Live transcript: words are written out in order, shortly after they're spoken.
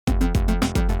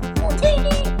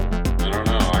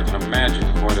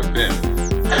been.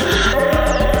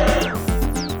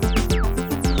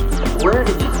 Where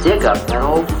did you dig up that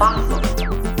old fossil?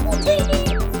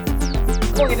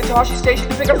 Going into Toshi Station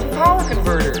to pick up some power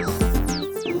converters.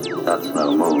 That's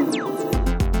no move.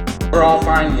 We're all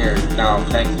fine here now,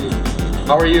 thank you.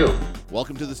 How are you?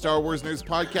 Welcome to the Star Wars Nerds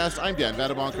Podcast. I'm Dan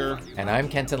Vadabonker. And I'm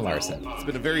Kenton Larson. It's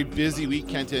been a very busy week,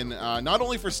 Kenton, not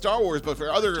only for Star Wars, but for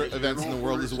other events in the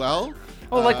world as well.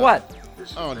 Oh, like what?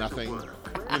 Oh, nothing.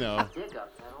 You know.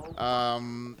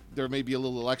 There may be a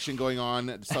little election going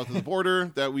on south of the border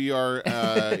that we are,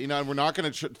 and we're not going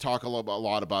to talk a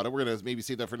lot about it. We're going to maybe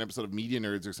save that for an episode of Media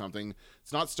Nerds or something.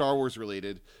 It's not Star Wars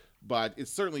related, but it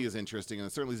certainly is interesting, and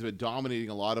it certainly has been dominating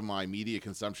a lot of my media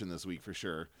consumption this week for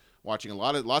sure. Watching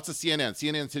lots of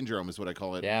CNN syndrome is what I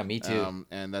call it. Yeah, me too.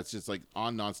 And that's just like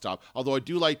on nonstop. Although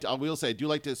I will say I do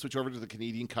like to switch over to the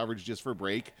Canadian coverage just for a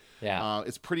break. Yeah.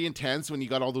 It's pretty intense when you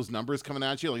got all those numbers coming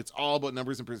at you. Like it's all about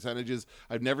numbers and percentages.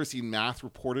 I've never seen math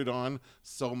reported on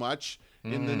so much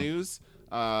in the news.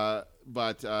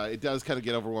 But it does kind of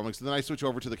get overwhelming. So then I switch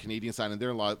over to the Canadian side, and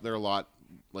they're a lot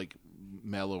like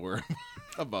mellower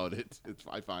about it.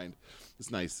 I find it's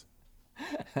nice.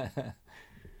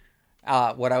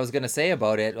 What I was going to say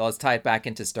about it, let's tie it back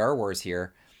into Star Wars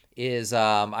here, is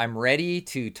I'm ready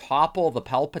to topple the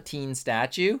Palpatine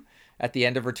statue at the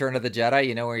end of Return of the Jedi,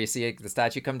 you know, where you see the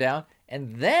statue come down.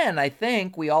 And then I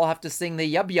think we all have to sing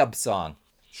the Yub Yub song.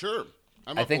 Sure.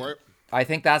 I'm up for it. I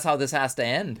think that's how this has to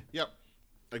end. Yep.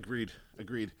 Agreed.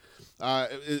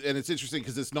 And it's interesting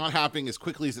because it's not happening as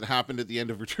quickly as it happened at the end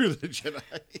of Return of the Jedi.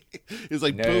 It's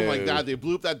like boom, like that. They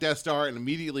blew up that Death Star, and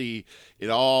immediately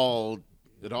it all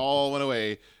went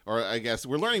away. Or I guess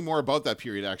we're learning more about that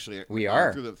period. Actually, we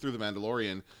are through the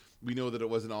Mandalorian. We know that it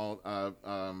wasn't all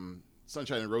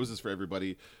sunshine and roses for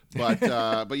everybody,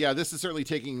 but yeah, this is certainly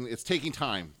taking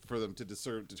time for them to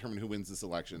determine who wins this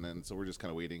election, and so we're just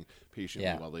kind of waiting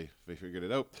patiently while they figured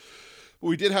it out.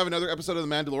 We did have another episode of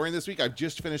The Mandalorian this week. I've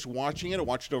just finished watching it. I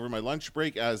watched it over my lunch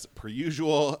break as per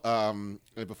usual,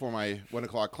 before my 1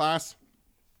 o'clock class.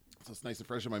 So it's nice and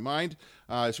fresh in my mind.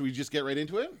 Should we just get right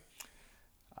into it?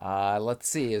 Let's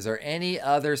see. Is there any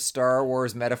other Star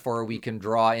Wars metaphor we can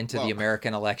draw into the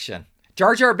American election?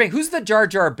 Jar Jar Binks. Who's the Jar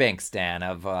Jar Binks, Dan?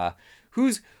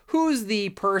 Who's the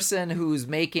person who's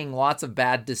making lots of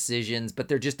bad decisions, but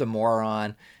they're just a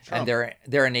moron, Trump. And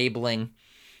they're enabling.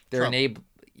 They're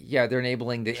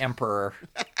enabling the Emperor.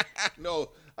 No,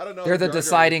 I don't know. They're the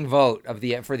deciding vote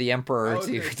for the Emperor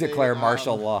to declare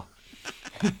martial law.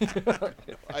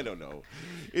 I don't know.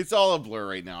 It's all a blur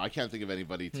right now. I can't think of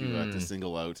anybody to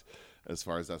single out as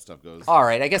far as that stuff goes. All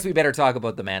right, I guess we better talk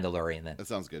about The Mandalorian then. That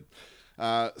sounds good.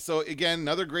 So again,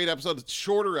 another great episode. It's a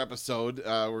shorter episode.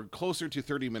 We're closer to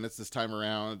 30 minutes this time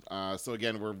around. So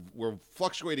again, we're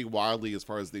fluctuating wildly as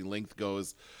far as the length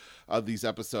goes of these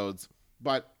episodes,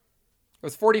 but. It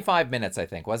was 45 minutes, I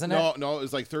think, wasn't it? No, it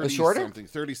was like 36 Ooh,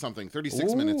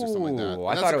 minutes or something like that.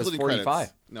 I thought it was 45.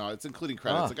 Credits. No, it's including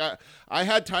credits. Like I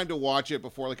had time to watch it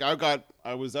before. Like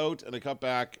I was out and I got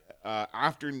back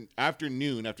after 12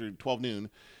 noon,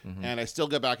 and I still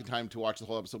got back in time to watch the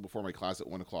whole episode before my class at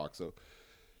 1 o'clock. So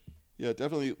yeah,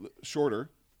 definitely shorter.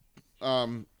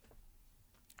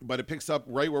 But it picks up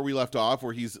right where we left off,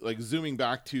 where he's like zooming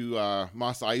back to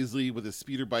Mos Eisley with his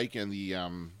speeder bike and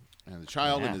the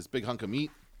child and his big hunk of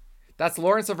meat. That's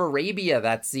Lawrence of Arabia,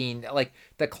 that scene. Like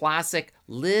the classic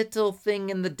little thing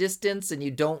in the distance and you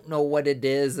don't know what it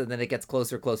is, and then it gets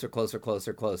closer.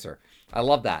 I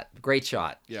love that. Great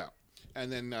shot. Yeah.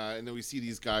 And then we see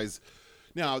these guys.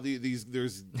 Now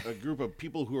there's a group of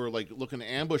people who are like looking to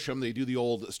ambush them. They do the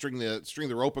old string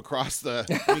the rope across the.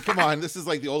 I mean, come on, this is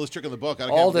like the oldest trick in the book.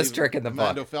 Oldest trick in the book.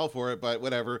 Mando fell for it, but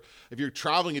whatever. If you're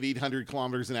traveling at 800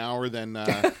 kilometers an hour, then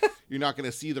you're not going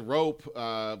to see the rope.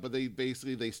 But they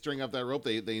string up that rope.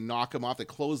 They knock him off. They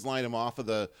clothesline him off of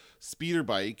the speeder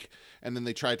bike, and then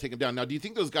they try to take him down. Now, do you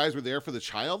think those guys were there for the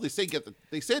child? They said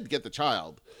get the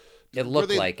child. It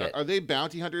looked like it. Are they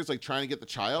bounty hunters like trying to get the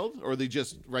child, or are they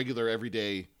just regular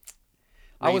everyday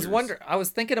raiders? I was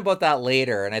thinking about that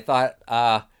later, and I thought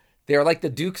they're like the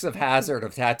Dukes of Hazzard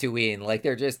of Tatooine. Like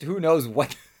they're just who knows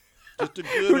what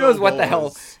who knows what the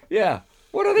hell. Yeah.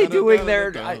 What are they doing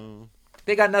there?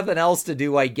 They got nothing else to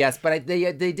do, I guess, but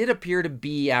they did appear to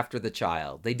be after the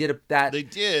child. They did,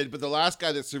 but the last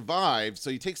guy that survived, so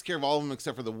he takes care of all of them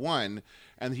except for the one,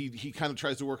 and he kind of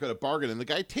tries to work out a bargain, and the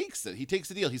guy takes it. He takes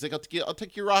the deal. He's like, I'll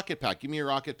take your rocket pack. Give me your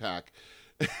rocket pack.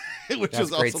 Which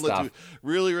is also a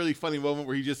really, really funny moment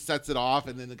where he just sets it off,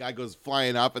 and then the guy goes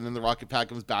flying up, and then the rocket pack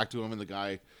comes back to him, and the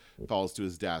guy falls to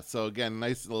his death. So again,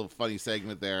 nice little funny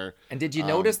segment there. And did you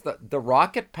notice the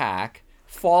rocket pack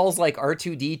falls like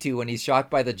R2-D2 when he's shot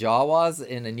by the Jawas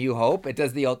in A New Hope. It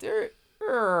does the old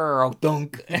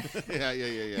dunk.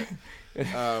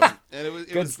 Yeah. And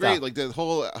it was great. Like the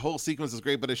whole sequence is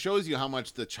great, but it shows you how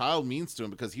much the child means to him,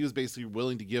 because he was basically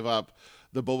willing to give up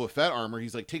the Boba Fett armor.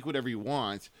 He's like, take whatever you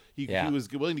want. He was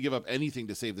willing to give up anything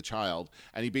to save the child,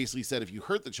 and he basically said, if you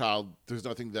hurt the child, there's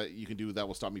nothing that you can do that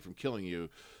will stop me from killing you.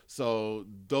 So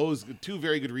those two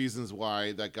very good reasons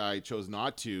why that guy chose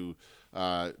not to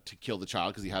kill the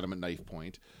child, because he had him at knife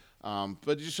point. But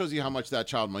it just shows you how much that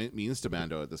child means to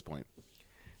Mando at this point.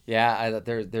 Yeah,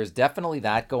 there's definitely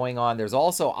that going on. There's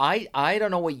also I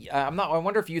don't know what I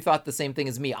wonder if you thought the same thing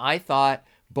as me. I thought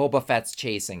Boba Fett's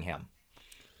chasing him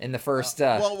in the first.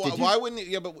 Why wouldn't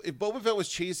he? Yeah, but if Boba Fett was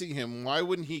chasing him, why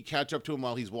wouldn't he catch up to him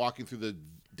while he's walking through the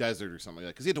desert or something like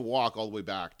that? Because he had to walk all the way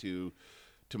back to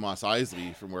Mos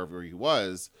Eisley from wherever he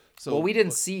was. So we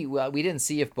didn't see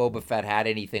if Boba Fett had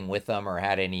anything with him or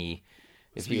had any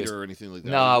speeder or anything like that.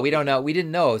 No, we don't know. We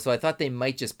didn't know. So I thought they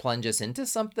might just plunge us into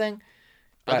something.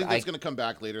 I think that's going to come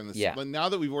back later in this. Yeah. But now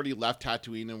that we've already left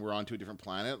Tatooine and we're on to a different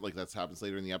planet, like that happens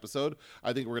later in the episode,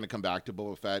 I think we're going to come back to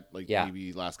Boba Fett,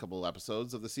 maybe last couple of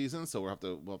episodes of the season. So we'll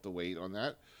have to wait on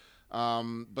that.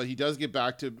 But he does get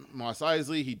back to Mos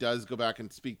Eisley. He does go back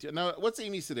and speak to. Now, what's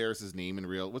Amy Sedaris' name in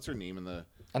real? What's her name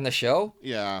on the show?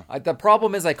 Yeah. The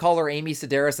problem is I call her Amy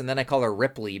Sedaris and then I call her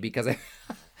Ripley because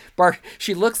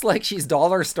she looks like she's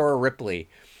dollar store Ripley,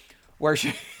 where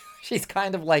she's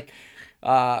kind of like.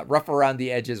 Rough around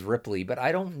the edges Ripley, but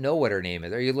I don't know what her name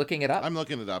is. Are you looking it up? I'm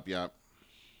looking it up, yeah.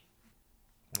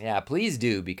 Yeah, please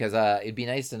do, because it'd be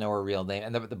nice to know her real name.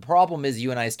 And the problem is you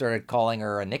and I started calling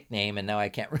her a nickname, and now I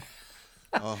can't...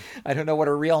 I don't know what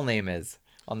her real name is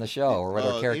on the show, or what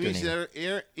her character name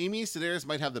is. Amy Sedaris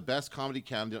might have the best comedy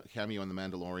cameo in The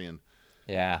Mandalorian.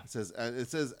 Yeah. It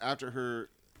says after her...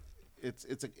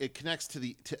 It connects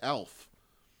to Elf.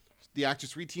 The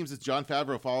actress reteams with Jon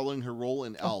Favreau following her role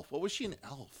in Elf. What was she in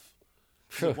Elf?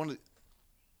 I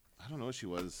don't know what she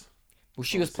was. Well,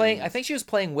 she was playing. I think she was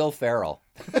playing Will Ferrell.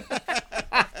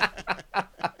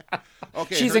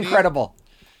 Okay, she's incredible.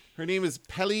 Her name is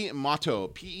Peli Motto.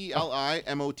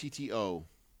 Pelimotto.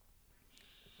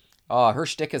 Oh, her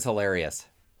shtick is hilarious.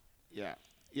 Yeah.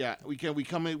 We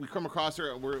come across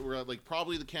her. We're at like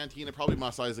probably the cantina, probably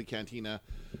Mos Eisley Cantina.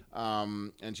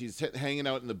 And she's hanging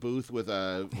out in the booth with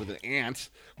an ant,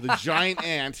 with a giant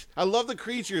ant. I love the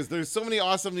creatures. There's so many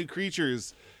awesome new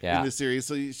creatures in this series.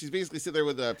 So she's basically sitting there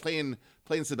with playing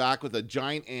sabacc with a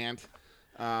giant ant.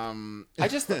 I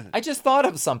just thought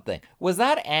of something. Was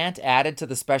that ant added to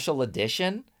the special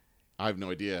edition? I have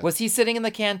no idea. Was he sitting in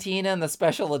the cantina in the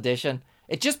special edition?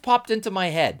 It just popped into my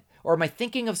head. Or am I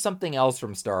thinking of something else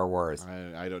from Star Wars?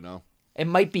 I don't know. It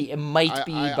might be,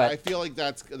 but I feel like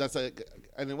that's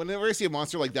and whenever I see a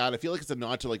monster like that, I feel like it's a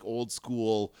nod to like old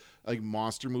school like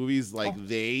monster movies, like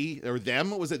They or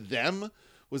Them. Was it Them?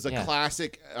 Was a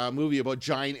classic movie about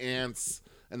giant ants,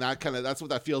 and that's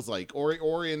what that feels like.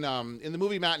 Or in the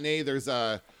movie Matinee, there's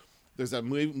a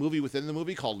movie within the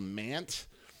movie called Mant,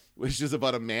 which is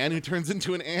about a man who turns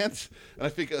into an ant. And I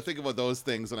think about those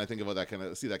things when I think about that kind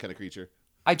of creature.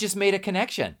 I just made a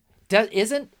connection.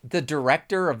 Isn't the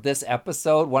director of this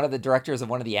episode one of the directors of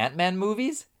one of the Ant-Man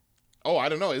movies? Oh, I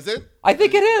don't know. Is it? I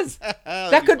think it is.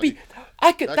 That could be.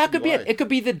 That could be it. It could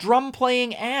be the drum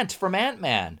playing ant from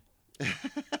Ant-Man.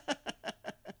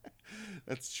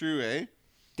 That's true, eh?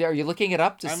 Are you looking it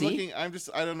up to see? I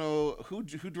don't know who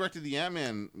directed the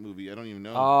Ant-Man movie. I don't even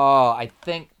know. Oh, I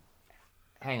think.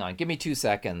 Hang on, give me 2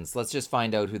 seconds. Let's just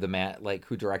find out who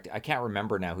who directed. I can't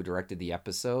remember now who directed the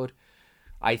episode.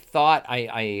 I thought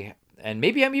and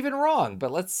maybe I'm even wrong,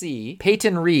 but let's see.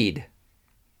 Peyton Reed.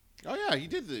 Oh yeah, he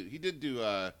did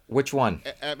do which one?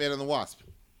 Ant-Man and the Wasp.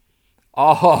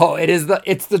 Oh,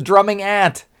 it's the drumming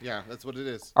ant. Yeah, that's what it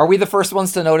is. Are we the first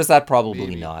ones to notice that?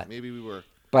 Probably not. Maybe we were.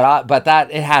 But that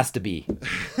it has to be.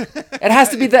 It has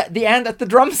to be the ant at the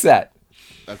drum set.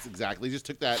 That's exactly. He just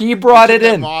took that. He brought it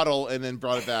in. Model and then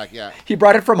brought it back. Yeah. He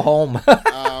brought it from home.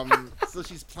 So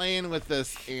she's playing with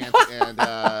this ant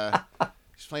and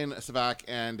she's playing sabacc,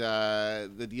 and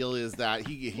the deal is that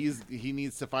he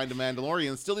needs to find a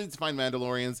Mandalorian. Still needs to find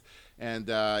Mandalorians, and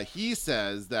he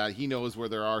says that he knows where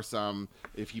there are some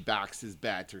if he backs his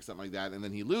bet or something like that, and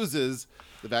then he loses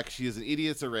the bet. She is an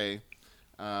idiot's array,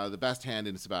 the best hand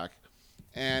in sabacc,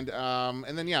 and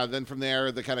then from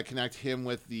there they kind of connect him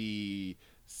with the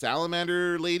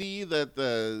salamander lady that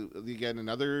again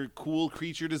another cool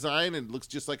creature design, and looks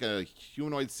just like a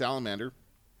humanoid salamander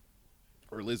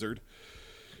or lizard,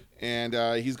 and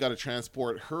he's got to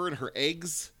transport her and her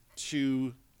eggs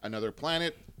to another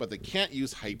planet, but they can't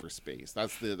use hyperspace.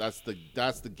 That's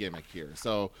the gimmick here.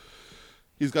 So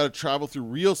He's got to travel through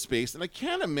real space, and I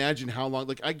can't imagine how long.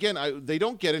 Like again, they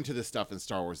don't get into this stuff in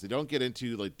Star Wars. They don't get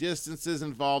into like distances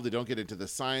involved. They don't get into the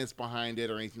science behind it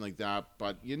or anything like that.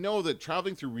 But you know that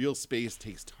traveling through real space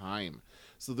takes time,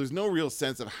 so there's no real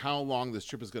sense of how long this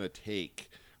trip is going to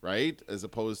take, right? As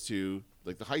opposed to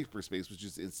like the hyperspace, which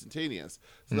is instantaneous.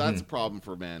 So that's a problem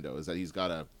for Mando, is that he's got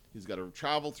to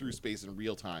travel through space in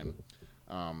real time,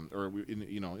 or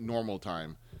in normal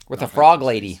time with a frog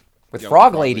lady. With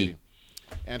frog lady.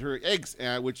 And her eggs,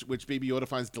 which Baby Yoda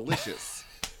finds delicious.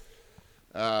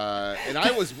 And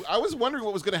I was wondering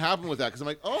what was going to happen with that, because I'm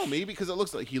like, oh, maybe because it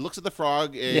looks like he looks at the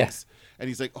frog eggs, and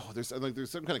he's like, oh, there's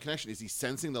some kind of connection. Is he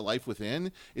sensing the life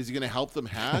within? Is he going to help them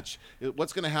hatch?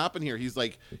 What's going to happen here? He's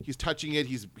touching it.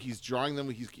 He's drawing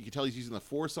them. You can tell he's using the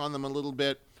Force on them a little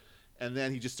bit. And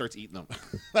then he just starts eating them.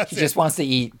 He just wants to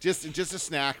eat. Just a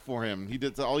snack for him.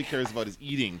 All he cares about is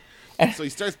eating. So he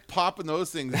starts popping those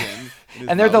things in.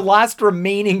 And they're the last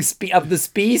remaining of the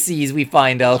species, we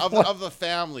find out. Of the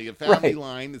family right.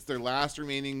 Line. It's their last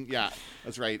remaining. Yeah,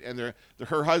 that's right. And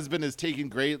her husband is taking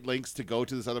great lengths to go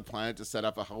to this other planet to set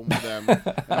up a home for them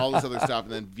and all this other stuff.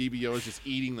 And then VBO is just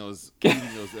eating those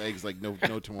eggs like no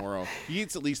tomorrow. He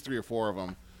eats at least 3 or 4 of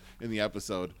them in the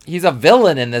episode. He's a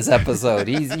villain in this episode.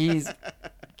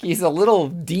 He's a little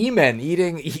demon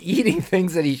eating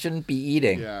things that he shouldn't be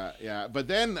eating. Yeah. But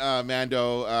then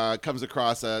Mando comes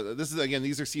across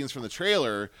these are scenes from the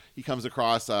trailer. He comes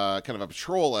across kind of a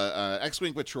patrol,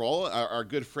 X-wing patrol. Our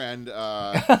good friend,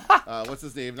 what's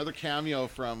his name? Another cameo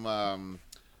from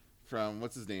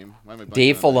what's his name? Why am I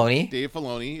Dave Filoni. Dave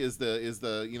Filoni is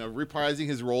the reprising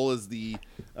his role as the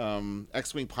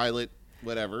X-wing pilot.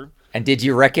 Whatever. And did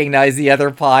you recognize the other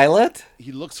pilot?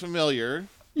 He looks familiar.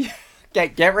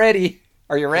 Get ready.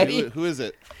 Are you ready? Who is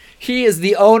it? He is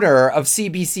the owner of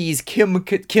CBC's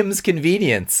Kim's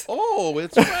Convenience. Oh,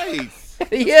 it's right.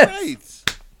 He is.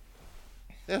 Right.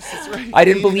 Yes, that's right. I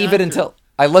didn't believe it until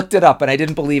I looked it up, and I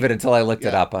didn't believe it until I looked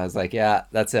it up. I was like, yeah,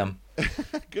 that's him.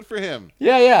 Good for him.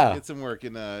 Yeah. Did some work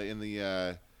in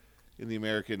the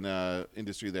American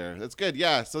industry there. That's good.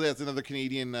 Yeah. So that's another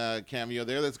Canadian cameo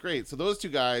there. That's great. So those two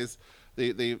guys,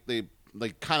 they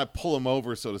like kind of pull him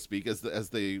over, so to speak, as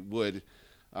they would,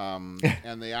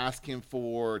 and they ask him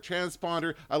for a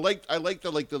transponder. I like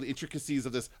the intricacies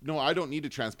of this. No, I don't need a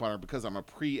transponder because I'm a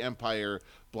pre-Empire.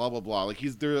 Blah blah blah. Like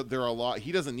there are a lot.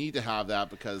 He doesn't need to have that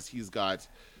because he's got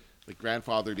like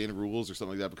grandfathered in rules or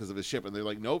something like that because of his ship. And they're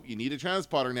like, nope, you need a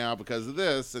transponder now because of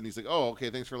this. And he's like, oh,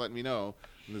 okay, thanks for letting me know.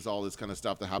 And there's all this kind of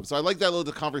stuff that happens. So I like that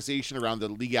little conversation around the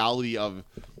legality of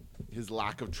his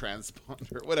lack of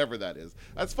transponder, whatever that is.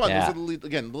 That's fun. Yeah. Those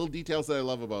are little details that I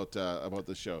love about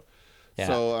this show. Yeah.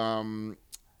 So, and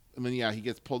then he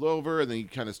gets pulled over, and then he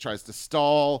kind of tries to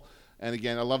stall. And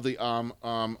again, I love the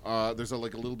there's a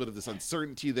little bit of this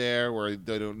uncertainty there where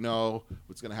they don't know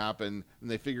what's going to happen, and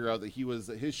they figure out that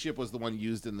his ship was the one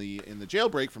used in the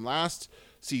jailbreak from last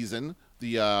season,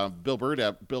 the Bill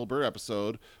Burr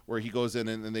episode, where he goes in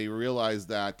and they realize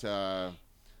that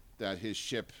his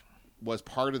ship was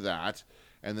part of that,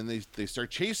 and then they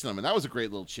start chasing them, and that was a great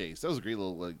little chase. That was a great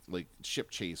little like ship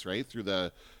chase, right,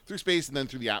 through space and then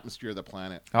through the atmosphere of the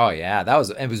planet. Oh yeah,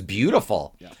 it was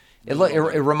beautiful. Yeah. It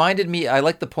reminded me, I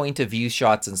like the point of view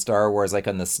shots in Star Wars, like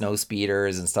on the snow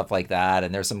speeders and stuff like that,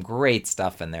 and there's some great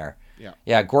stuff in there.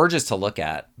 Yeah, gorgeous to look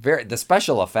at. The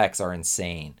special effects are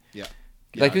insane. Yeah.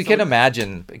 Like we couldn't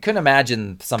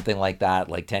imagine something like that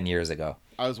like 10 years ago.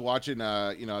 I was watching,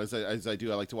 as I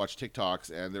do, I like to watch TikToks,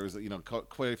 and there was,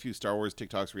 quite a few Star Wars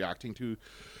TikToks reacting to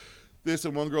this,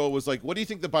 and one girl was like, what do you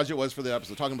think the budget was for the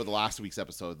episode? Talking about the last week's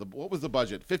episode. What was the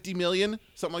budget? 50 million?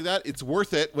 Something like that? It's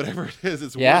worth it. Whatever it is,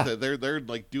 it's worth it. They're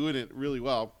like doing it really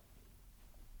well.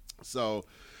 So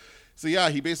yeah,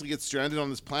 he basically gets stranded on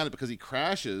this planet because he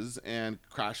crashes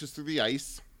through the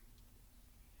ice.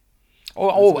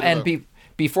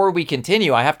 Before we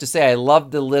continue, I have to say I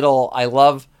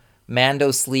love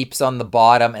Mando sleeps on the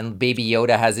bottom and Baby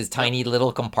Yoda has his tiny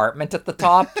little compartment at the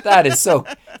top.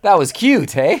 That was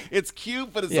cute, hey? It's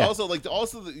cute, but it's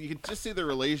also you can just see the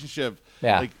relationship.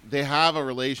 Yeah. Like they have a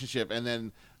relationship, and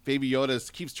then Baby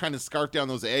Yoda keeps trying to scarf down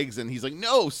those eggs, and he's like,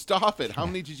 no, stop it. How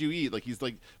many did you eat? Like he's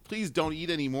like, please don't eat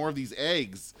any more of these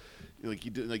eggs. Like he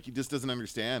just doesn't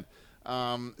understand.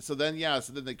 So then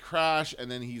they crash,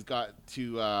 and then he's got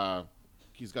to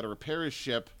repair his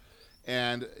ship.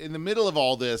 And in the middle of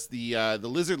all this, the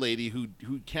lizard lady who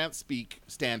can't speak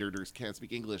standard or can't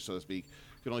speak English, so to speak,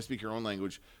 can only speak her own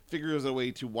language, figures a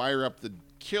way to wire up the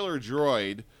killer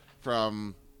droid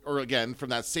from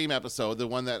that same episode, the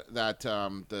one that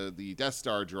the Death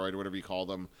Star droid or whatever you call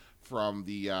them from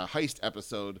the heist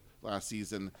episode last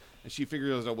season, and she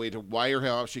figures out a way to wire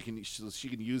him up. She can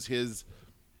use his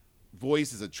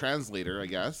voice as a translator, I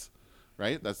guess.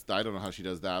 Right? I don't know how she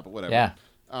does that, but whatever. Yeah.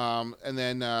 And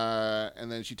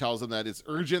then she tells them that it's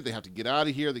urgent. They have to get out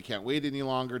of here. They can't wait any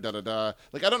longer. Da da da.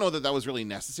 Like, I don't know that was really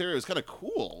necessary. It was kind of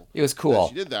cool. It was cool. That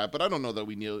she did that, but I don't know that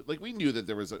we knew. Like, we knew that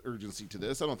there was an urgency to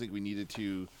this. I don't think we needed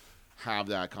to have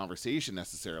that conversation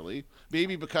necessarily.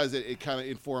 Maybe because it kind of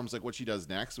informs like what she does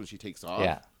next when she takes off.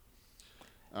 Yeah.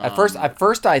 At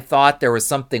first, I thought there was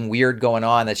something weird going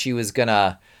on, that she was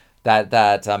gonna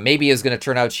maybe it was gonna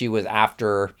turn out she was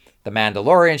after the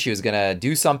Mandalorian. She was gonna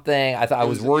do something. I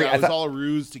was worried. Yeah, it was all a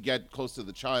ruse to get close to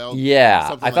the child.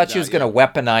 Yeah, I thought she was gonna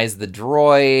weaponize the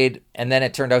droid, and then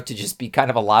it turned out to just be kind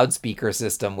of a loudspeaker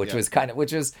system, which was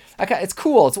it's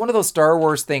cool. It's one of those Star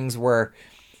Wars things where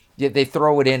they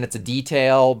throw it in. It's a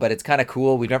detail, but it's kind of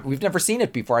cool. We've never seen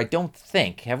it before. I don't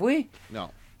think, have we?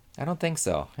 No, I don't think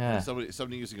so. Yeah.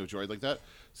 Somebody using a droid like that.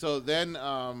 So then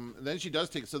she does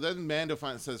take. So then Mando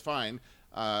says fine.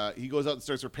 He goes out and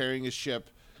starts repairing his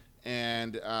ship.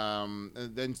 And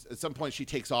then at some point she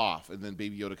takes off, and then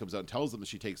Baby Yoda comes out and tells them that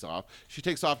she takes off. She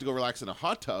takes off to go relax in a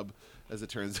hot tub, as it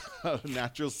turns out, a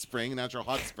natural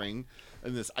hot spring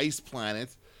in this ice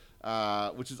planet,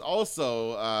 which is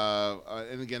also,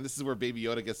 and again, this is where Baby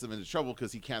Yoda gets them into trouble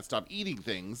because he can't stop eating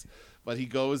things. But he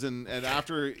goes and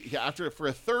after for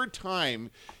a third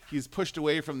time, he's pushed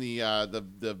away from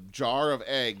the jar of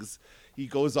eggs. He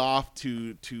goes off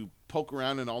to poke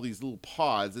around in all these little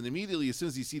pods, and immediately as soon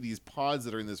as you see these pods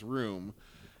that are in this room,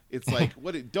 it's like,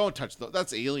 don't touch those.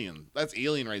 That's alien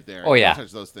right there. Oh yeah, don't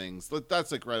touch those things.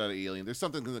 That's like right out of Alien. There's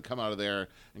something going to come out of there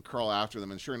and crawl after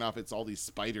them, and sure enough, it's all these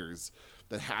spiders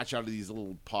that hatch out of these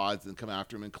little pods and come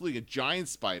after him, including a giant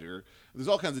spider. There's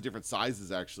all kinds of different sizes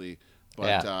actually,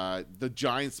 but the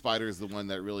giant spider is the one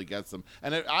that really gets them.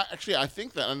 And I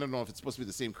think that, I don't know if it's supposed to be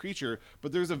the same creature,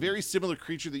 but there's a very similar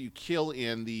creature that you kill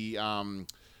in the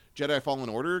Jedi Fallen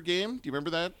Order game. Do you remember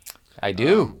that? I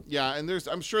do. Yeah, and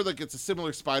I'm sure that it's a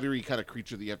similar spidery kind of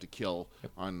creature that you have to kill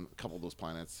on a couple of those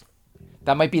planets.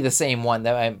 That might be the same one.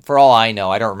 That, for all I know,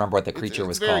 I don't remember what the creature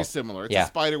was called. It's very similar. It's a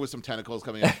spider with some tentacles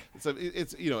coming out. It's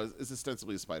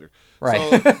ostensibly a spider.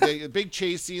 Right. So a big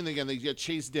chase scene. Again, they get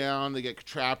chased down. They get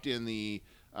trapped in the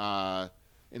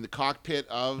cockpit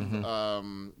of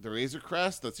the Razor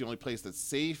Crest. That's the only place that's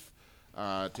safe.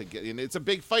 To get in. It's a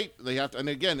big fight. They have to, and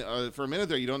again, for a minute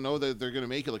there, you don't know that they're going to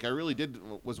make it. Like, I really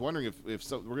was wondering if we're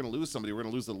going to lose somebody. We're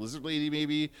going to lose the lizard lady,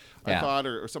 maybe. I thought,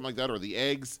 or something like that, or the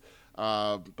eggs.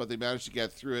 But they managed to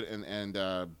get through it and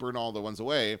burn all the ones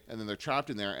away, and then they're trapped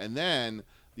in there. And then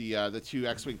the two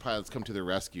X-wing pilots come to their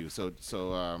rescue. So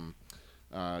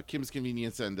Kim's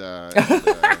Convenience and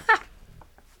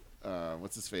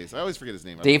what's his face? I always forget his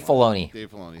name. Dave Filoni.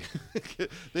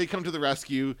 They come to the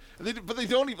rescue, but they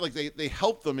don't even they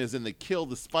help them, as in they kill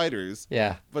the spiders.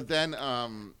 Yeah. But then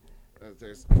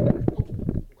there's watch out.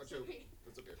 What's up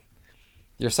here?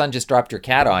 Your son just dropped your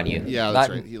cat on you. Yeah, that's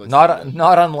right. He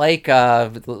not unlike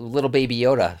little Baby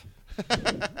Yoda.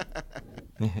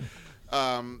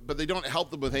 But they don't help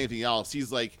them with anything else.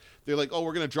 They're like, oh,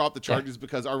 we're gonna drop the charges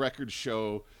because our records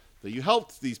show that you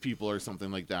helped these people or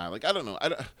something like that. Like, I don't know.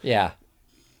 Yeah.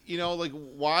 Like,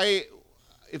 why,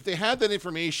 if they had that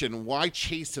information, why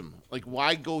chase him? Like,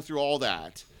 why go through all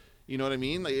that? You know what I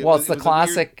mean? Like, it's the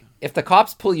classic, if the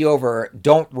cops pull you over,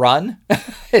 don't run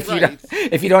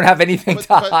if you don't have anything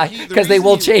to hide, because they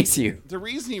will chase you. The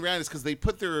reason he ran is because they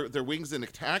put their wings in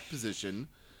attack position,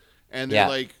 and they're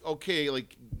like, okay,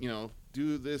 like,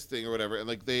 do this thing or whatever. And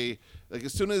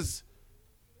as soon as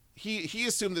he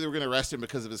assumed that they were going to arrest him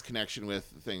because of his connection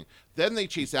with the thing. Then they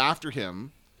chase after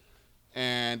him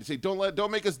and say,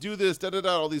 don't make us do this,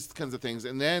 all these kinds of things.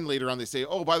 And then later on they say,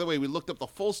 oh, by the way, we looked up the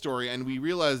full story and we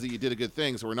realized that you did a good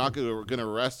thing, so we're not going to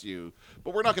arrest you,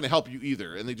 but we're not going to help you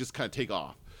either. And they just kind of take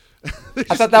off.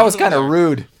 I thought that was kind of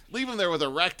rude. Leave them there with a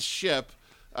wrecked ship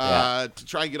to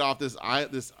try and get off this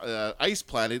ice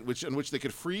planet, in which they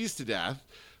could freeze to death.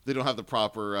 They don't have the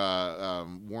proper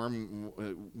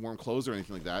warm clothes or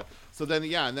anything like that. So then,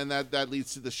 and then that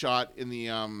leads to the shot in the,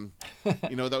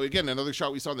 that again, another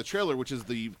shot we saw in the trailer, which is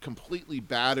the completely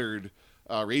battered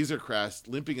Razor Crest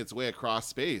limping its way across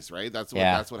space, right? That's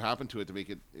what happened to it to make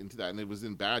it into that. And it was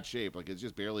in bad shape. Like, it's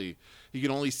just barely, you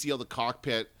can only seal the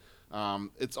cockpit.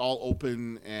 It's all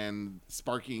open and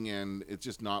sparking, and it's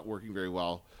just not working very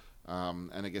well.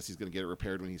 And I guess he's going to get it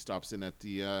repaired when he stops in at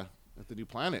the new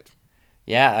planet.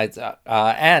 Yeah,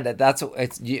 and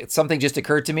it's something just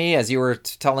occurred to me as you were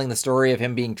telling the story of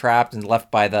him being trapped and left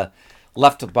by the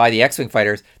X-wing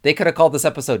fighters. They could have called this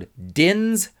episode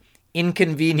 "Din's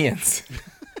Inconvenience."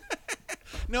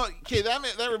 No, okay,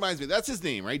 that reminds me. That's his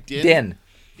name, right? Din.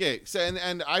 Okay, so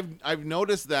and I've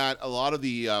noticed that a lot of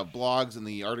the blogs and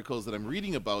the articles that I'm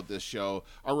reading about this show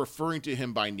are referring to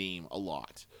him by name a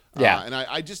lot. Yeah, and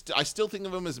I still think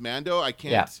of him as Mando. I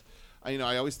can't. Yeah.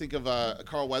 I always think of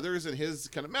Carl Weathers and his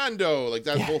kind of Mando, like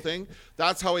that whole thing.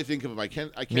 That's how I think of him. I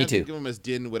can't think of him as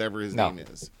Din, whatever his name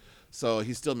is. So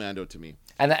he's still Mando to me.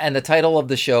 And the title of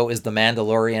the show is The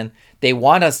Mandalorian. They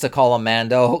want us to call him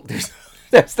Mando.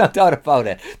 There's no doubt about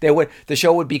it. The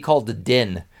show would be called The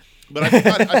Din. But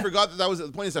I forgot that was the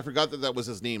point. I forgot that was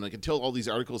his name. Like until all these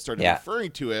articles started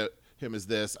referring to him as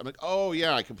this, I'm like, oh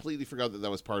yeah, I completely forgot that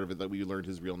was part of it. That we learned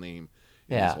his real name.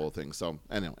 This whole thing. So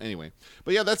I know. Anyway,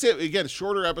 but yeah, that's it. Again,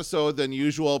 shorter episode than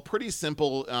usual. Pretty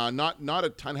simple. Not a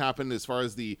ton happened as far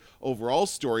as the overall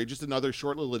story. Just another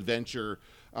short little adventure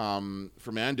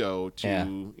for Mando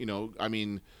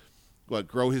to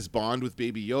grow his bond with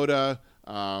Baby Yoda.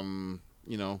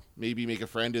 Maybe make a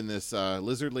friend in this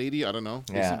lizard lady. I don't know.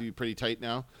 They seem to be pretty tight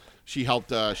now. She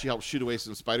helped shoot away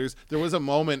some spiders. There was a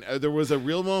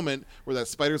real moment where that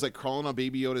spider's like crawling on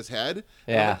Baby Yoda's head.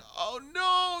 Yeah. Like, oh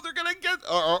no, they're gonna get.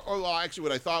 Or actually,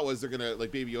 what I thought was they're gonna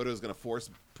Baby Yoda is gonna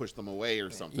push them away or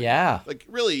something. Yeah. Like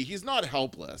really, he's not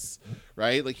helpless,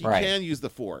 right? Like he can use the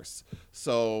Force.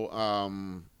 So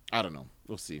I don't know.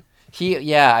 We'll see.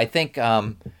 I think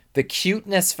the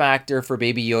cuteness factor for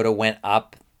Baby Yoda went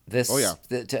up.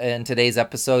 In today's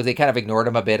episode, they kind of ignored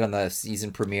him a bit on the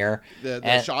season premiere.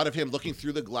 The shot of him looking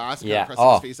through the glass, kind of pressing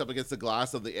his face up against the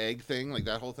glass of the egg thing, like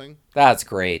that whole thing. That's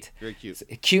great. Very cute.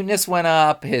 Cuteness went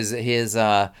up. His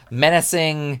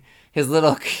menacing, his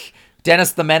little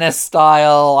Dennis the Menace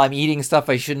style. I'm eating stuff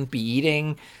I shouldn't be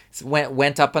eating.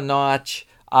 Went up a notch.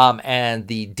 And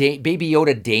the Baby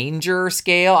Yoda danger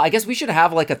scale. I guess we should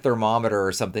have like a thermometer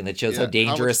or something that shows how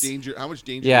dangerous. How much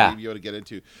danger did Baby Yoda get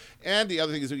into? And the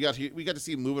other thing is we got to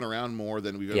see him moving around more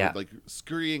than we've ever, like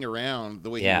scurrying around the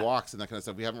way he walks and that kind of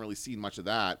stuff. We haven't really seen much of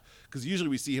that because usually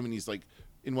we see him and he's like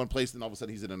in one place and all of a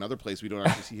sudden he's in another place. We don't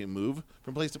actually see him move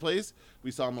from place to place.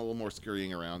 We saw him a little more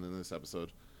scurrying around in this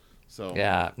episode. So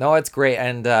it's great,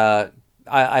 and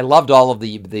I loved all of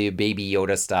the Baby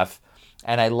Yoda stuff.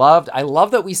 And I love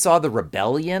that we saw the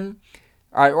rebellion,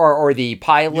 or the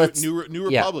pilots. New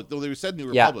Republic, though they said New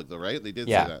Republic, though, right? They did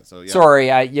say that. So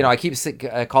sorry, I keep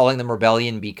calling them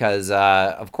rebellion because,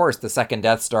 of course, the second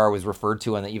Death Star was referred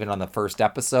to even on the first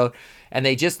episode, and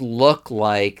they just look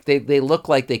like they look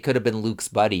like they could have been Luke's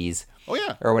buddies. Oh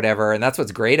yeah, or whatever, and that's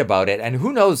what's great about it. And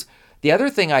who knows? The other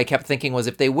thing I kept thinking was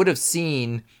if they would have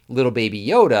seen little Baby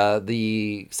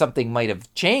Yoda, something might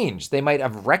have changed. They might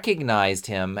have recognized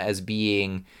him as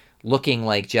looking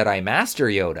like Jedi Master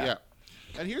Yoda. Yeah.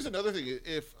 And here's another thing.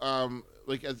 If,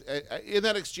 in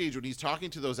that exchange, when he's talking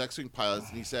to those X-Wing pilots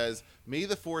and he says, "May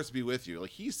the Force be with you,"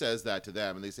 like he says that to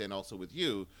them and they say, "And also with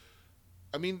you."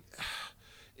 I mean,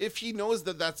 if he knows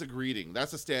that that's a greeting,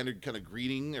 that's a standard kind of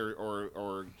greeting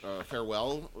or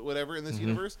farewell, whatever in this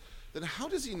universe, then how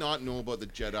does he not know about the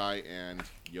Jedi and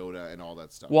Yoda and all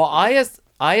that stuff? Well,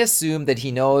 I assume that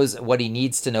he knows what he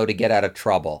needs to know to get out of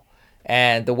trouble.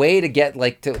 And the way to get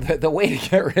the way to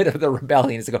get rid of the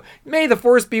rebellion is to go, "May the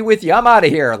Force be with you. I'm out of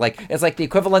here." Like it's like the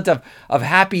equivalent of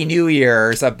Happy New Year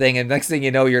or something. And next thing you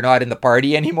know, you're not in the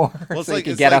party anymore. Well,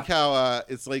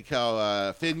 it's like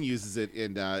how Finn uses it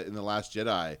in The Last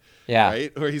Jedi. Yeah.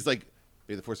 Right. Where he's like,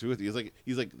 "May the Force be with you."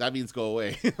 He's like that means go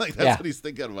away. Like that's what he's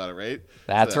thinking about it, right?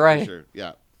 That's right. Sure.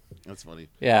 Yeah. That's funny.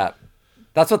 Yeah.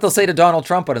 That's what they'll say to Donald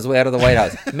Trump on his way out of the White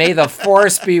House. "May the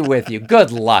Force be with you.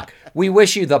 Good luck. We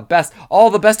wish you the best. All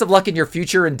the best of luck in your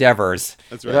future endeavors."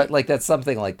 That's right. Like that's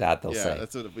something like that they'll say. Yeah,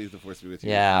 that's what "May the Force be with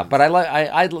you." Yeah, but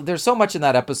I there's so much in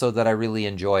that episode that I really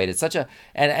enjoyed. It's such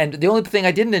and the only thing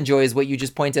I didn't enjoy is what you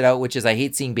just pointed out, which is I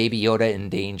hate seeing Baby Yoda in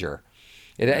danger.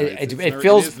 It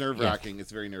feels nerve-wracking. Yeah.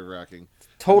 It's very nerve-wracking.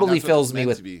 Totally fills me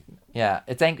with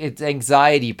it's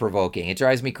anxiety provoking. It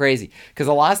drives me crazy because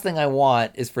the last thing I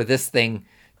want is for this thing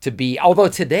to be. Although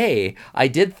today I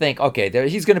did think, okay,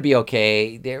 he's going to be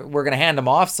okay. We're going to hand him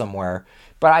off somewhere.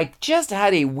 But I just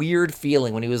had a weird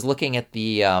feeling when he was looking at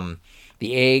the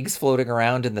eggs floating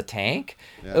around in the tank.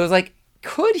 Yeah. It was like,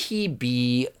 could he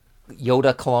be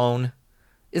Yoda clone?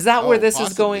 Is that where this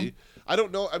is going? I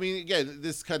don't know. I mean, again,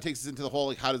 this kind of takes us into the whole,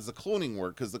 like, how does the cloning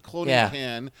work? Because the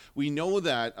cloning we know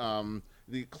that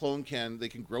the clone they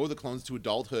can grow the clones to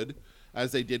adulthood,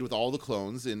 as they did with all the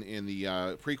clones in the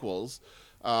prequels.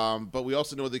 But we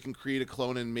also know they can create a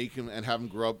clone and make him and have him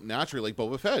grow up naturally. Like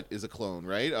Boba Fett is a clone,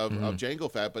 right, of Jango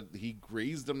Fett, but he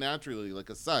raised him naturally like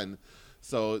a son.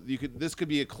 So this could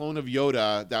be a clone of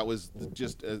Yoda that was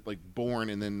just like born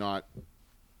and then not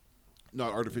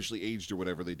artificially aged or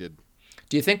whatever they did.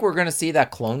 Do you think we're going to see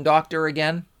that clone doctor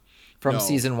again from No.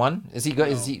 season 1? Is he No.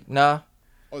 Is he no?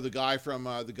 Oh, the guy from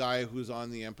the guy who's on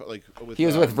the Empire, like with, He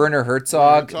was with Werner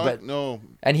Herzog, but no.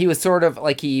 And he was sort of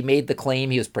like, he made the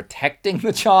claim he was protecting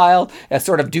the child, a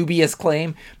sort of dubious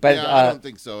claim. But Yeah, I don't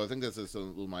think so. I think that's a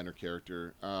little minor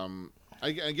character.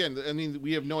 Again, I mean,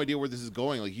 we have no idea where this is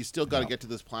going. Like, he's still got to get to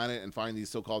this planet and find these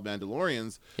so-called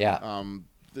Mandalorians. Yeah.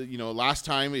 Last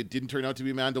time it didn't turn out to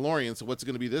be Mandalorian, so what's it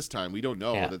going to be this time? We don't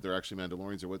know Yeah. that they're actually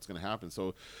Mandalorians or what's going to happen.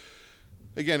 So,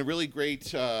 again, really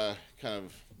great kind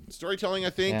of storytelling. I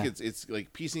think Yeah. it's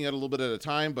like piecing out a little bit at a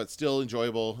time, but still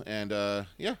enjoyable. And I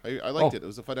liked it. It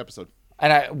was a fun episode.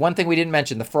 And one thing we didn't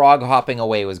mention, the frog hopping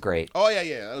away was great. Oh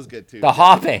yeah, that was good too. The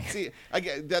hopping. See,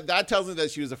 that tells me that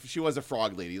she was a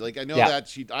frog lady. Like, I know Yeah.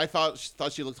 that I thought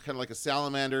she looked kind of like a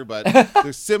salamander, but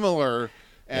they're similar.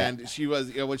 And she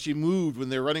was, when she moved, when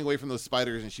they were running away from those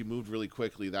spiders, and she moved really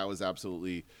quickly, that was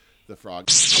absolutely the frog.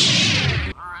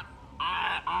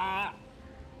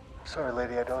 Sorry,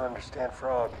 lady, I don't understand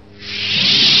frog.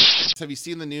 Have you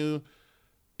seen the new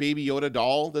Baby Yoda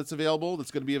doll that's available?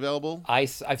 That's going to be available? I've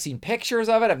seen pictures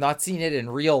of it. I've not seen it in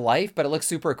real life, but it looks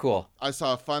super cool. I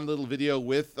saw a fun little video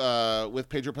with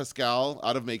Pedro Pascal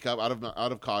out of makeup,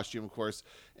 out of costume, of course,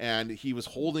 and he was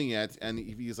holding it, and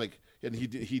he's like, and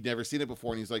he'd never seen it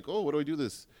before, and he's like, oh, what do I do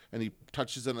this? And he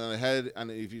touches it on the head,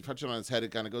 and if you touch it on his head, it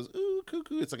kind of goes, ooh,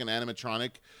 cuckoo. It's like an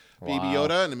animatronic Baby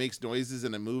Yoda, and it makes noises,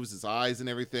 and it moves his eyes and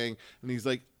everything, and he's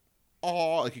like,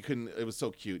 oh, like he couldn't. It was so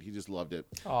cute. He just loved it.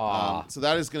 So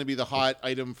that is going to be the hot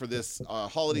item for this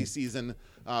holiday season.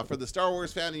 For the Star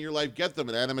Wars fan in your life, get them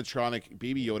an animatronic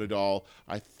Baby Yoda doll.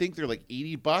 I think they're like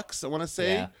 $80. I want to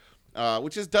say,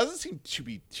 which doesn't seem to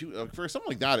be too for something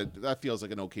like that. That feels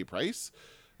like an okay price.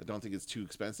 I don't think it's too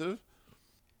expensive.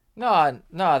 No,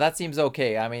 that seems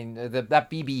okay. I mean, that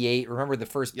BB-8. Remember the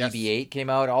first BB-8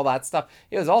 came out, all that stuff.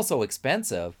 It was also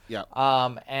expensive. Yeah.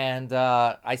 And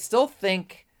I still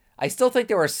think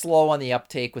they were slow on the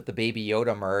uptake with the Baby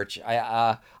Yoda merch.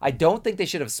 I don't think they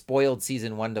should have spoiled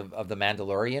season 1 of The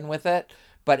Mandalorian with it,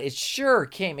 but it sure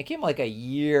came. It came like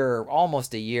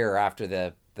almost a year after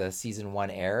the season 1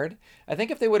 aired. I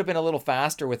think if they would have been a little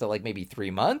faster with it, like maybe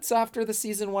 3 months after the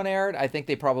season 1 aired, I think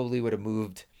they probably would have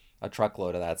moved a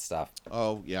truckload of that stuff.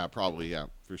 Oh yeah, probably, yeah,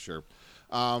 for sure.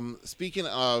 Speaking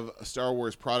of Star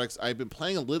Wars products, I've been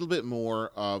playing a little bit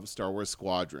more of Star Wars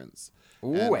Squadrons.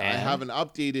 Ooh, I have an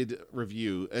updated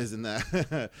review, as in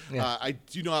that I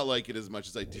do not like it as much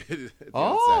as I did at the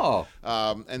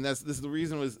outset. And this is the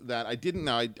reason was that I didn't.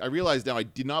 Now I realize now I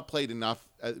did not play it enough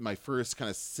at my first kind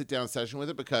of sit down session with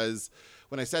it, because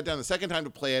when I sat down the second time to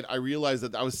play it, I realized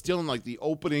that I was still in like the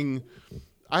opening.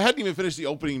 I hadn't even finished the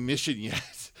opening mission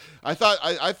yet. I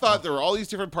thought there were all these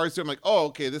different parts to it. I'm like, oh,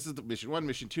 okay, this is the mission 1,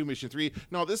 mission 2, mission 3.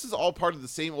 No, this is all part of the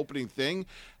same opening thing.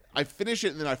 I finish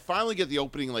it, and then I finally get the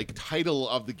opening like title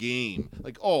of the game.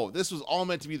 Like, oh, this was all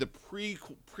meant to be the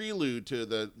prelude to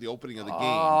the opening of the game.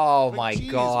 Oh, like, my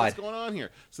geez, God. what's going on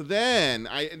here? So then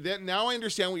now I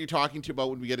understand what you're talking to about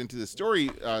when we get into the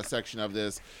story section of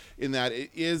this, in that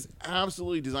it is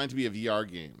absolutely designed to be a VR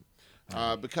game.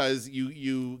 Because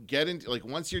you get into, like,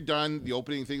 once you're done the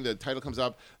opening thing, the title comes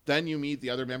up, then you meet the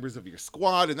other members of your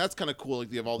squad, and that's kind of cool.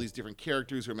 Like, you have all these different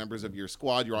characters who are members of your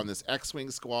squad. You're on this X-Wing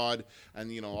squad,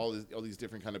 and all these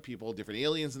different kind of people, different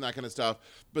aliens and that kind of stuff.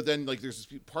 But then, like, there's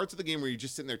parts of the game where you're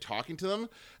just sitting there talking to them,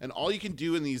 and all you can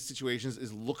do in these situations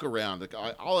is look around. Like,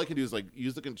 all I can do is, like,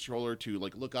 use the controller to,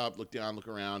 like, look up, look down, look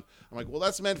around. I'm like, well,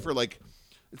 that's meant for, like,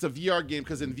 it's a VR game,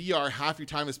 because in VR half your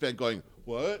time is spent going,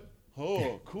 what?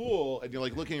 Oh, cool. And you're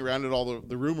like looking around at all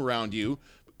the room around you,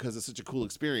 because it's such a cool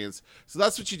experience. So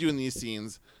that's what you do in these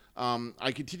scenes.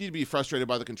 I continue to be frustrated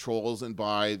by the controls and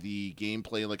by the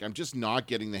gameplay. Like, I'm just not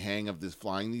getting the hang of this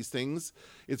flying these things.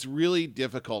 It's really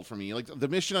difficult for me. Like, the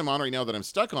mission I'm on right now that I'm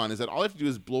stuck on is that all I have to do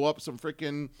is blow up some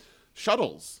freaking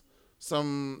shuttles.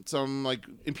 Some like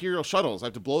Imperial shuttles. I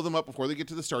have to blow them up before they get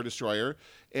to the Star Destroyer,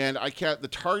 and I can't. The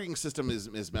targeting system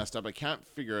is messed up. I can't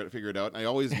figure it out, and I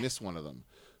always miss one of them.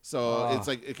 So it's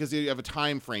like, because you have a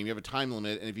time frame, you have a time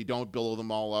limit, and if you don't blow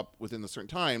them all up within a certain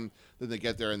time, then they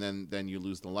get there, and then you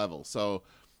lose the level. So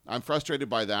I'm frustrated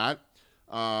by that.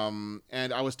 And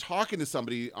I was talking to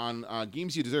somebody on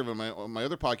Games You Deserve. On my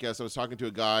other podcast, I was talking to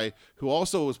a guy who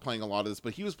also was playing a lot of this,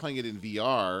 but he was playing it in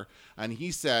VR, and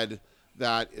he said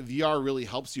that VR really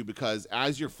helps you, because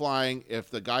as you're flying,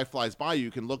 if the guy flies by you,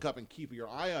 you can look up and keep your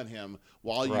eye on him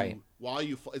while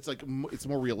you it's like, it's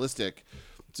more realistic.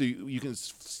 So you can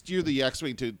steer the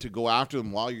X-Wing to go after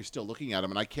them while you're still looking at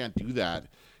them, and I can't do that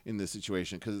in this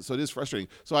situation, so it is frustrating.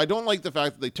 So I don't like the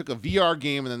fact that they took a VR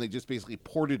game and then they just basically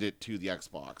ported it to the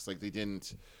Xbox. Like, they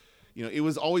didn't, it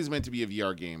was always meant to be a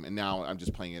VR game, and now I'm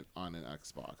just playing it on an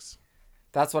Xbox.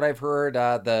 That's what I've heard.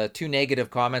 The 2 negative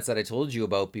comments that I told you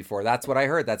about before, that's what I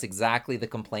heard. That's exactly the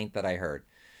complaint that I heard.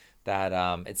 That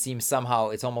it seems somehow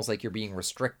it's almost like you're being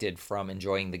restricted from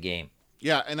enjoying the game.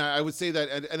 Yeah, and I would say that,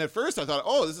 and at first I thought,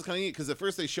 oh, this is kind of neat, because at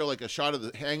first they show like a shot of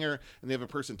the hangar, and they have a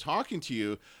person talking to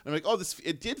you, and I'm like, oh,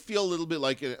 it did feel a little bit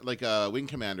like a Wing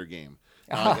Commander game.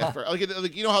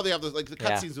 Like you know how they have the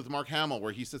cutscenes with Mark Hamill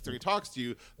where he sits there and he talks to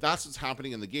you. That's what's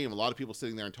happening in the game. A lot of people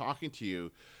sitting there and talking to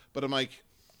you, but I'm like,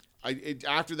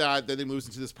 after that, then it moves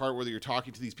into this part where you're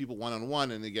talking to these people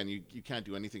one-on-one, and again, you can't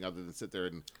do anything other than sit there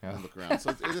and look around. So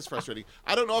it is frustrating.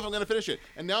 I don't know if I'm going to finish it.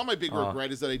 And now my big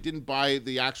regret is that I didn't buy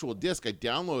the actual disc. I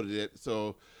downloaded it,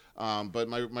 so but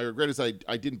my regret is I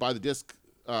didn't buy the disc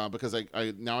because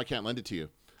I now I can't lend it to you.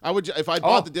 I would, if I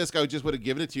bought the disc, I would have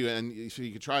given it to you and so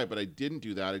you could try it, but I didn't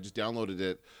do that. I just downloaded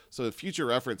it. So future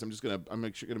reference, I'm gonna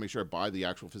make sure I buy the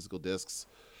actual physical discs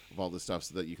of all this stuff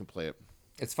so that you can play it.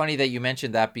 It's funny that you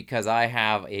mentioned that because I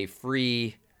have a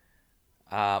free,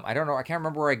 I don't know, I can't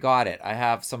remember where I got it. I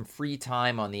have some free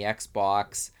time on the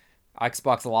Xbox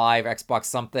Live, Xbox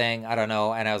something, I don't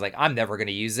know. And I was like, I'm never going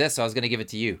to use this, so I was going to give it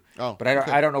to you. Oh, but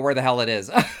I don't know where the hell it is.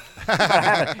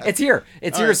 It's here.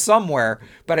 It's all here somewhere.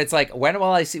 But it's like, when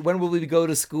will we go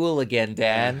to school again,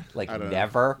 Dan? Like,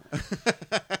 never.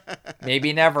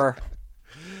 Maybe never.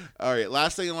 All right,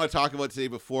 last thing I want to talk about today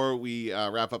before we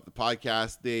wrap up the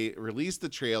podcast, they released the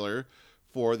trailer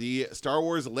for the Star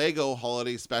Wars Lego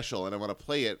Holiday Special, and I want to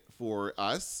play it for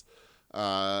us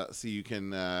so you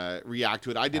can react to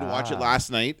it. I didn't watch it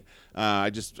last night. I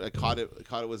caught it.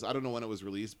 It was, I don't know when it was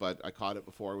released, but I caught it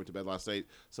before I went to bed last night.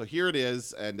 So here it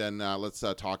is, and then let's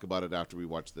talk about it after we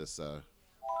watch this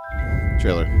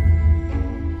trailer.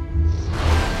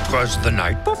 'Twas the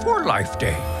night before Life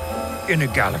Day in a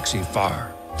galaxy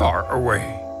far, far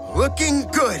away. Looking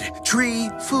good. Tree,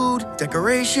 food,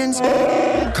 decorations.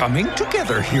 Coming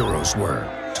together heroes were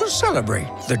to celebrate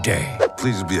the day.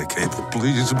 Please be a cape.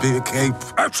 Please be a cape.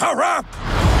 It's a wrap!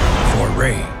 For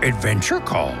Rey, adventure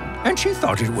called, and she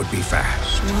thought it would be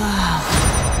fast.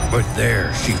 Wow. But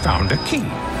there she found a key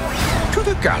to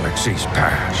the galaxy's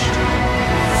past.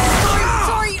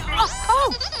 Sorry!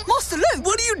 Oh, Master Luke!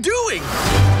 What are you doing?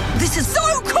 This is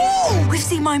so cool! We've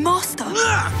seen my master.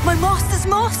 My master's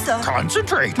master.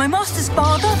 Concentrate. My master's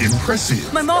father.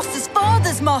 Impressive. My master's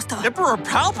father's master. Emperor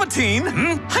Palpatine?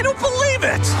 I don't believe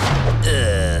it!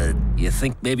 You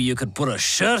think maybe you could put a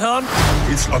shirt on?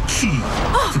 It's a key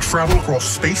to travel across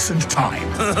space and time.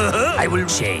 I will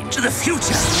change the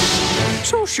future.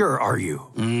 So sure are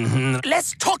you? Mm-hmm.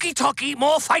 Less talky,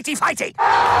 more fighty.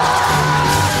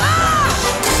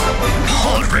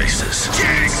 Pod races.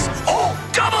 Jigs! Oh,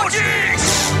 double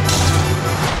jigs!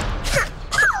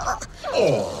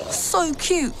 Oh. So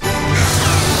cute.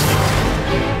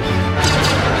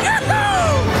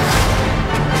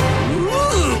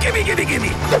 Ooh, gimme!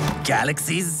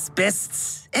 Galaxy's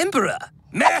best emperor.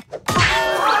 Meh!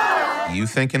 You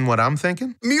thinking what I'm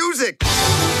thinking? Music!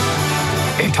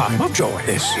 A time of joy.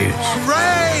 This is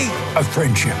Rey! A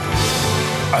friendship.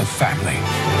 A family.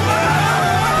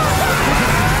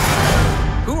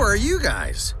 Who are you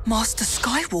guys? Master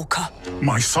Skywalker.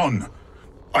 My son.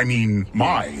 I mean,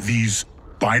 these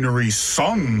binary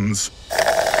sons.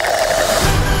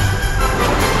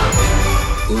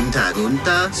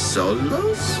 Junta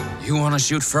solos? You want to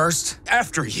shoot first?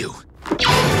 After you. All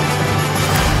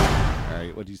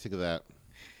right, what do you think of that?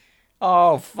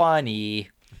 Oh, funny.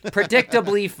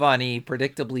 Predictably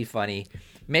funny.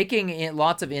 Making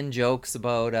lots of in-jokes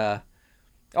about,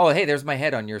 oh, hey, there's my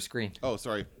head on your screen. Oh,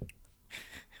 sorry.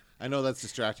 I know that's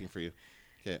distracting for you.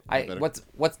 Okay,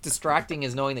 what's distracting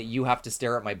is knowing that you have to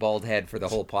stare at my bald head for the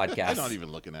whole podcast. I'm not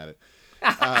even looking at it.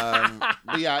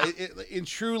 But yeah, in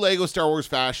true Lego Star Wars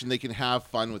fashion, they can have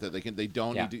fun with it. They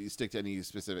don't need to stick to any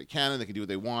specific canon. They can do what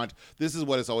they want. This is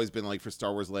what it's always been like for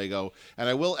Star Wars Lego. And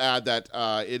I will add that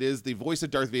it is the voice of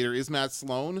Darth Vader is Matt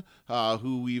Sloan,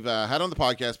 who we've had on the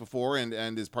podcast before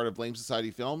and is part of Blame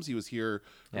Society Films. He was here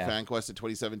for FanQuest in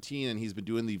 2017, and he's been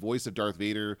doing the voice of Darth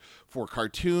Vader for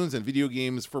cartoons and video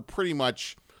games for pretty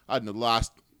much, I don't know, the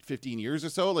last 15 years or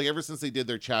so. Like ever since they did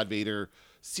their Chad Vader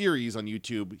series on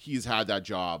YouTube, he's had that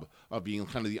job of being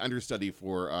kind of the understudy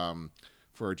for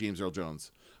James Earl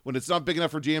Jones. When it's not big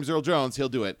enough for James Earl Jones, he'll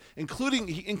do it,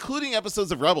 including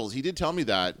episodes of Rebels. He did tell me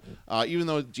that even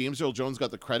though James Earl Jones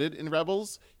got the credit in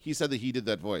Rebels, he said that he did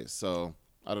that voice. So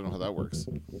I don't know how that works.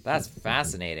 That's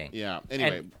fascinating. Yeah.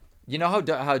 Anyway, and you know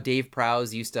how Dave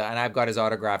Prowse used to, and I've got his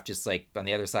autograph just like on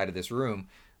the other side of this room.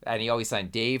 And he always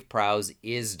signed Dave Prowse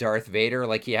is Darth Vader,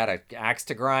 like he had an axe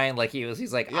to grind. Like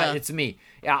he's like, it's me.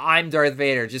 Yeah, I'm Darth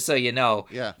Vader, just so you know.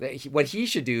 Yeah. What he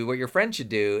should do, what your friend should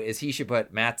do, is he should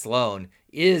put Matt Sloan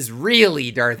is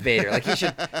really Darth Vader. Like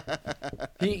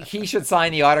he should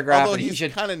sign the autograph. Although and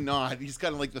he's kind of not. He's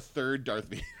kind of like the third Darth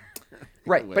Vader.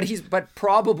 Right, but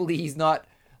probably he's not.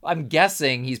 I'm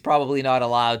guessing he's probably not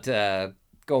allowed to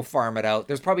go farm it out.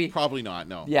 There's probably not.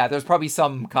 No. Yeah, there's probably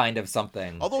some kind of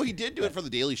something. Although he did do it for the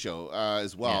Daily Show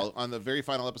as well. Yeah. On the very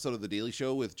final episode of the Daily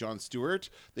Show with Jon Stewart,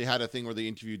 they had a thing where they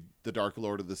interviewed the Dark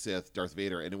Lord of the Sith, Darth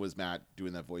Vader, and it was Matt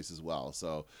doing that voice as well.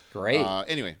 So great.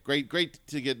 Anyway, great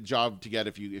to get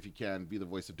if you can be the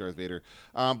voice of Darth Vader.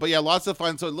 But yeah, lots of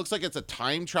fun. So it looks like it's a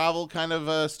time travel kind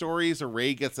of story. So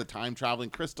Rey gets a time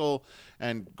traveling crystal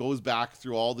and goes back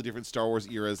through all the different Star Wars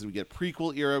eras. And we get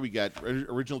prequel era, we get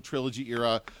original trilogy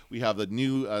era, we have the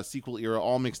new sequel era,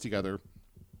 all mixed together.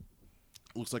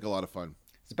 Looks like a lot of fun.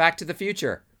 It's Back to the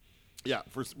Future. Yeah,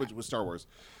 with Star Wars.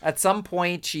 At some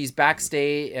point, she's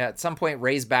backstage. At some point,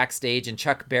 Rey's backstage, and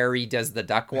Chuck Berry does the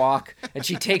duck walk, and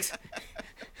she takes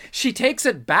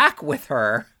it back with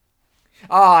her.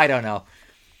 Oh, I don't know.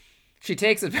 She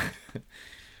takes it.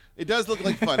 It does look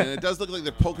like fun, and it does look like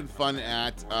they're poking fun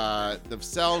at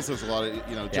themselves. There's a lot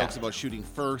of jokes about shooting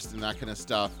first and that kind of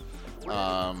stuff.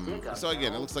 So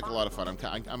again, it looks like a lot of fun. I'm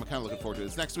kind of looking forward to it.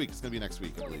 It's next week. It's gonna be next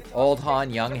week, I believe. Old Han,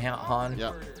 young Han.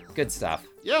 Yeah, good stuff.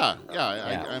 Yeah.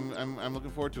 I'm looking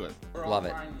forward to it. Love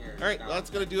it. All right, that's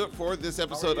gonna do it for this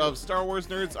episode of Star Wars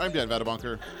Nerds. I'm Dan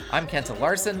Vadabunker. I'm Kenta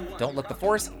Larson. Don't let the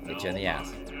Force hit you in the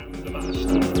ass.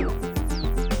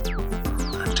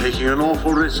 I'm taking an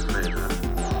awful risk, Vader.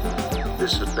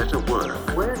 This had better work.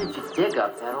 Where did you dig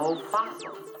up that old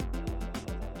fossil?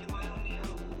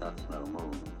 That's no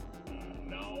move.